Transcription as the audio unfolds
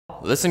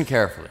Listen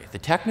carefully. The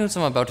tech news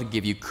I'm about to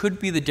give you could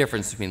be the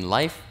difference between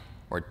life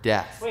or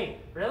death. Wait,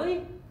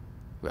 really?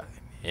 Well,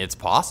 it's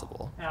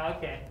possible. Oh,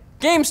 okay.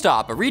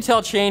 Gamestop, a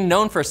retail chain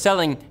known for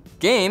selling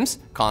games,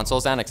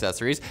 consoles, and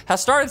accessories,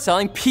 has started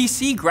selling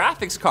PC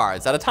graphics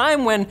cards at a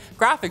time when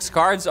graphics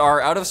cards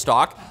are out of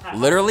stock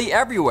literally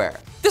everywhere.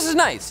 This is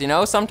nice, you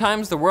know?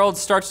 Sometimes the world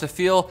starts to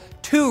feel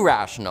too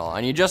rational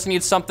and you just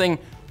need something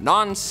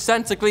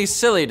nonsensically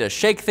silly to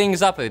shake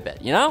things up a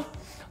bit, you know?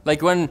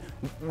 Like when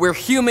we're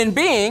human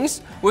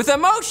beings with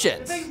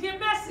emotions. Things get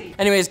messy.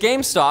 Anyways,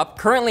 GameStop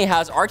currently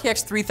has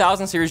RTX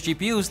 3000 series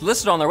GPUs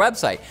listed on their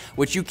website,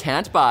 which you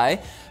can't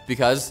buy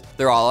because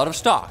they're all out of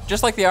stock,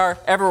 just like they are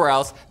everywhere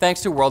else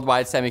thanks to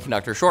worldwide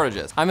semiconductor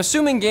shortages. I'm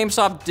assuming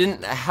GameStop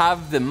didn't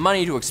have the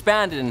money to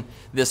expand in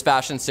this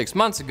fashion 6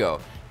 months ago,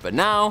 but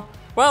now,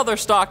 well, their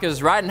stock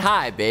is riding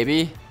high,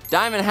 baby.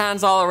 Diamond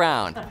hands all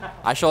around.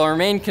 I shall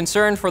remain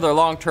concerned for their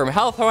long-term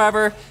health,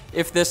 however,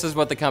 if this is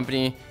what the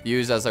company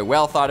views as a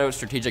well-thought-out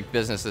strategic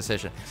business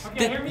decision.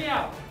 Okay, hear me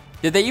out.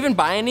 Did they even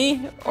buy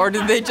any? Or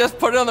did they just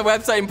put it on the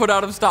website and put it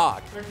out of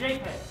stock? They're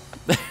JPEG.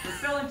 They're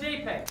selling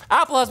JPEG.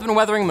 Apple has been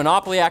weathering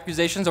monopoly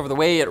accusations over the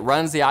way it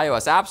runs the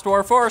iOS App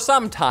Store for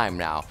some time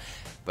now.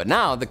 But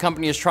now the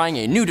company is trying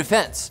a new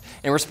defense.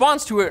 In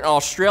response to an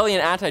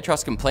Australian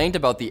antitrust complaint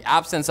about the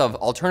absence of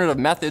alternative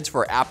methods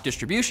for app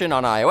distribution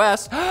on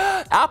iOS,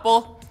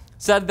 Apple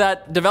said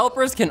that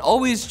developers can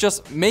always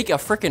just make a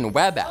frickin'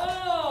 web app.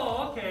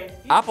 Oh, okay.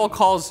 Apple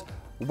calls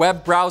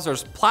web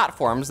browsers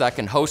platforms that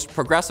can host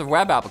progressive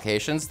web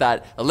applications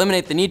that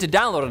eliminate the need to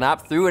download an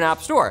app through an app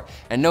store,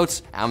 and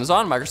notes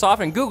Amazon,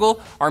 Microsoft, and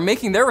Google are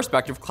making their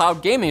respective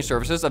cloud gaming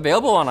services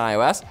available on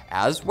iOS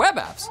as web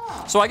apps.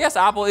 So I guess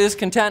Apple is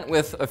content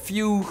with a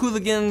few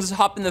hooligans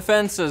hopping the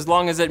fence as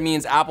long as it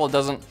means Apple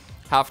doesn't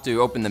have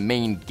to open the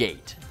main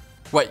gate.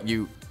 What,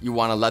 you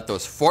want to let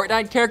those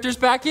Fortnite characters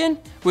back in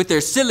with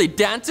their silly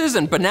dances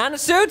and banana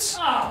suits?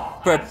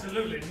 Oh,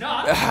 absolutely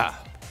not.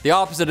 The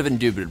opposite of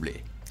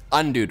indubitably.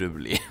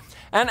 Undoubtedly.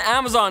 And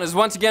Amazon is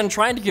once again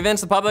trying to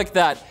convince the public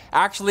that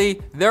actually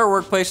their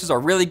workplaces are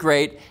really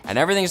great and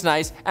everything's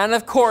nice, and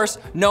of course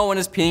no one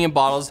is peeing in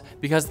bottles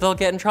because they'll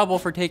get in trouble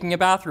for taking a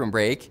bathroom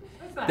break.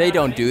 They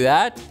don't do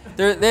that.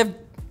 They have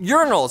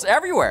urinals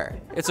everywhere.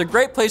 It's a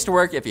great place to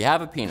work if you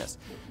have a penis.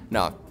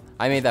 No,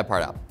 I made that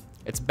part up.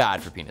 It's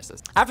bad for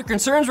penises. After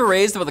concerns were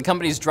raised about the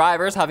company's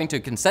drivers having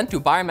to consent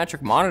to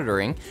biometric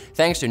monitoring,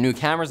 thanks to new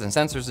cameras and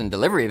sensors in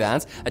delivery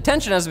vans,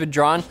 attention has been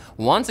drawn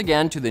once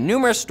again to the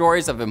numerous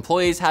stories of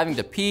employees having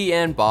to pee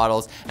in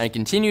bottles and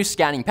continue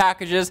scanning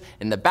packages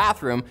in the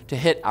bathroom to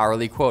hit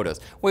hourly quotas.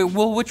 Wait,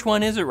 well, which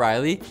one is it,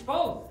 Riley?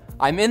 Both.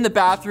 I'm in the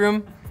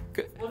bathroom.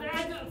 Well,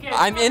 okay,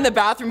 I'm in the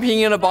bathroom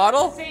peeing in a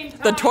bottle?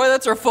 The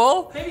toilets are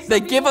full? They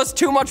give us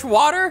too much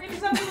water? Maybe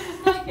some people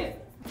just like it.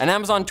 An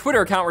Amazon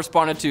Twitter account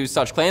responded to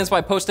such claims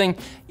by posting,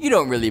 "You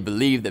don't really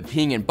believe the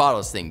peeing in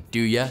bottles thing, do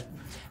ya?"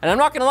 And I'm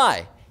not gonna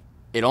lie,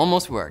 it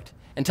almost worked.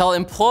 Until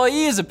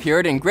employees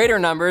appeared in greater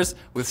numbers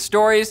with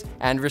stories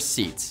and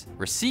receipts.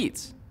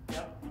 Receipts?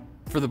 Yep.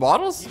 For the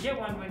bottles? You get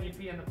one when you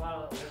pee in the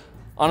bottle.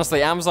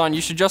 Honestly, Amazon, you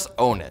should just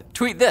own it.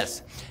 Tweet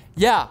this.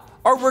 "Yeah,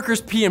 our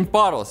workers pee in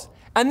bottles.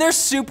 And they're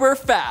super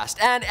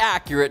fast and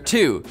accurate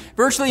too.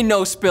 Virtually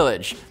no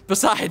spillage.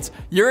 Besides,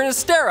 urine is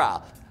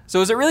sterile. So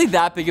is it really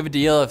that big of a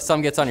deal if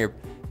some gets on your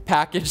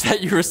package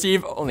that you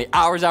receive only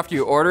hours after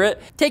you order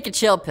it?" Take a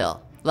chill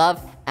pill. Love,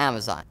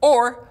 Amazon.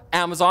 Or,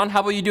 Amazon,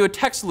 how about you do a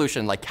tech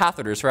solution like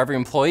catheters for every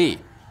employee?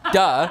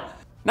 Duh.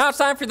 Now it's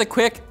time for the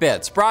quick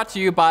bits, brought to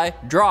you by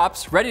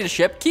Drop's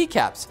ready-to-ship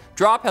keycaps.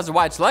 Drop has a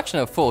wide selection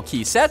of full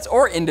key sets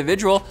or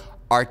individual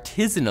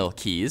artisanal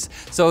keys,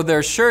 so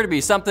there's sure to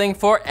be something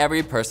for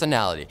every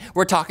personality.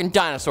 We're talking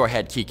dinosaur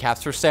head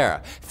keycaps for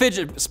Sarah,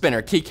 fidget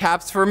spinner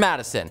keycaps for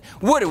Madison,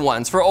 wooden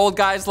ones for old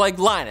guys like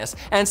Linus,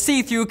 and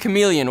see-through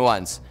chameleon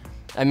ones.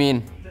 I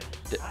mean,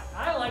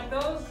 I like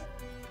those.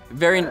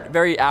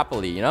 very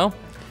Apple-y, you know?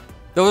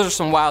 Those are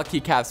some wild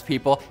keycaps,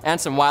 people, and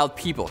some wild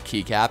people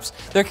keycaps.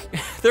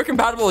 They're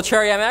compatible with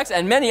Cherry MX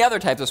and many other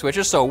types of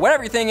switches, so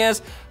whatever your thing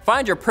is,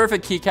 find your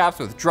perfect keycaps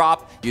with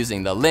Drop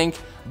using the link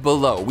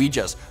below. We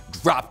just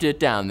dropped it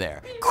down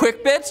there.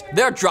 Quick bits,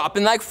 they're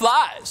dropping like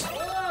flies.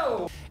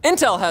 Whoa.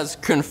 Intel has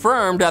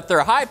confirmed that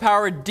their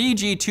high-powered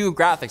DG2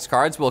 graphics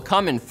cards will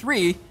come in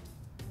 3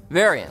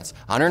 variants: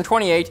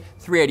 128,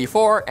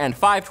 384, and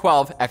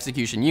 512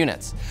 execution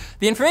units.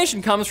 The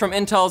information comes from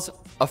Intel's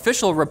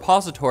official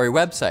repository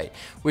website,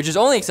 which is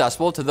only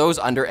accessible to those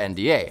under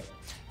NDA.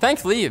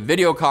 Thankfully,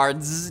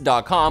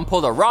 videocards.com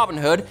pulled a Robin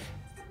Hood,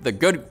 the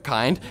good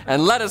kind,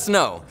 and let us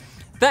know.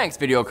 Thanks,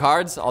 video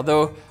cards,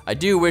 although I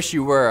do wish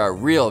you were a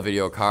real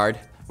video card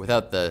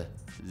without the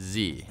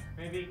Z.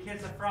 Maybe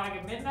kiss a frog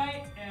at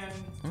midnight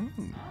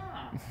and...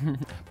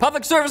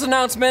 Public service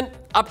announcement,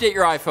 update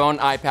your iPhone,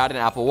 iPad, and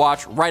Apple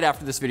Watch right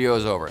after this video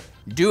is over.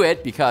 Do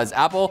it because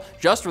Apple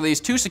just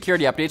released 2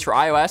 security updates for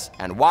iOS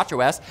and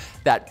watchOS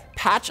that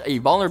patch a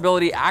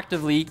vulnerability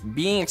actively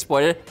being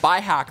exploited by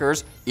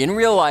hackers in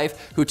real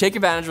life who take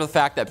advantage of the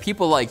fact that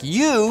people like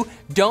you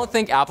don't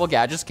think Apple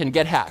gadgets can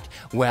get hacked.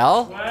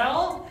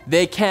 Well,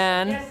 they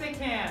can. Yes, they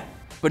can.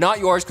 But not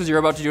yours because you're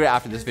about to do it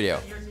after this video.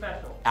 You're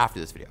special.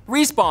 After this video.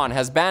 Respawn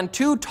has banned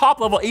 2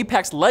 top-level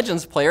Apex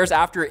Legends players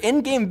after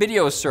in-game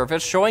videos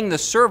surface showing the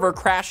server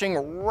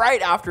crashing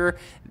right after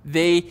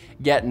they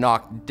get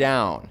knocked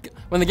down.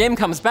 When the game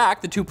comes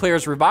back, the 2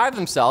 players revive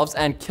themselves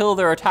and kill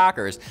their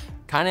attackers,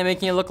 kind of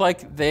making it look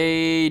like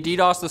they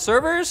DDoS the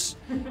servers,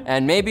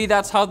 and maybe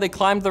that's how they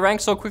climbed the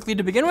ranks so quickly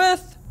to begin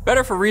with?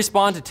 Better for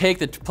Respawn to take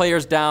the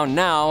players down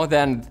now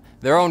than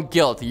their own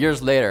guilt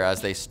years later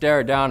as they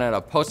stare down at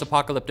a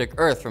post-apocalyptic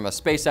Earth from a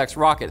SpaceX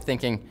rocket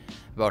thinking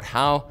about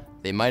how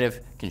they might have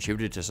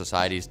contributed to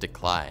society's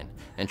decline.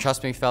 And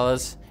trust me,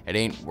 fellas, it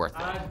ain't worth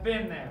it. I've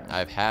been there.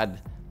 I've had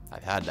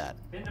that.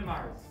 Been to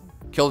Mars.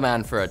 Killed a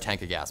man for a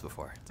tank of gas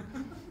before.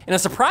 In a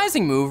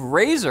surprising move,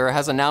 Razer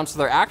has announced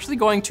they're actually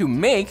going to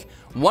make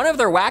one of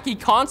their wacky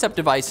concept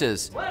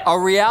devices a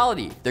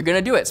reality. They're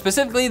gonna do it.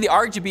 Specifically, the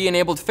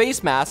RGB-enabled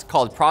face mask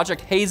called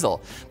Project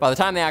Hazel. By the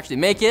time they actually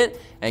make it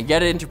and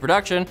get it into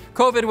production,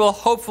 COVID will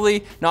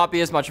hopefully not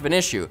be as much of an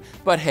issue.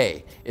 But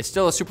hey, it's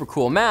still a super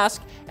cool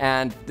mask,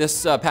 and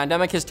this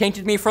pandemic has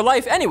tainted me for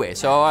life anyway,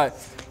 so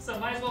So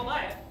might as well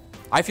buy it.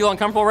 I feel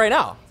uncomfortable right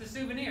now. It's a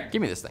souvenir.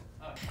 Give me this thing.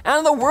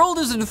 And the world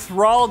is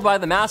enthralled by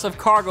the massive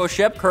cargo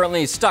ship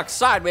currently stuck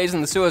sideways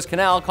in the Suez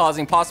Canal,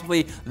 causing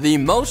possibly the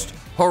most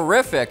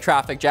horrific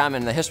traffic jam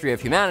in the history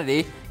of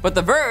humanity. But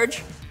The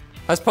Verge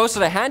has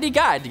posted a handy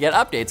guide to get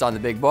updates on the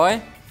big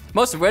boy,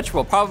 most of which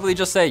will probably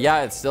just say,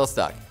 yeah, it's still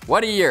stuck.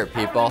 What a year,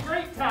 people. Having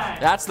a great time.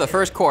 That's the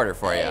first quarter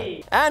for you.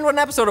 Hey. And what an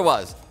episode it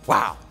was.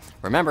 Wow.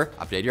 Remember,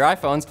 update your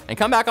iPhones and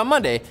come back on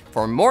Monday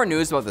for more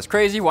news about this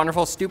crazy,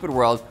 wonderful, stupid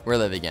world we're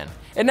living in.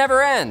 It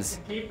never ends.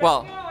 Keep it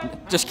Well, going.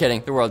 just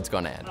kidding. The world's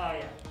gonna end. Oh,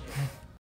 yeah.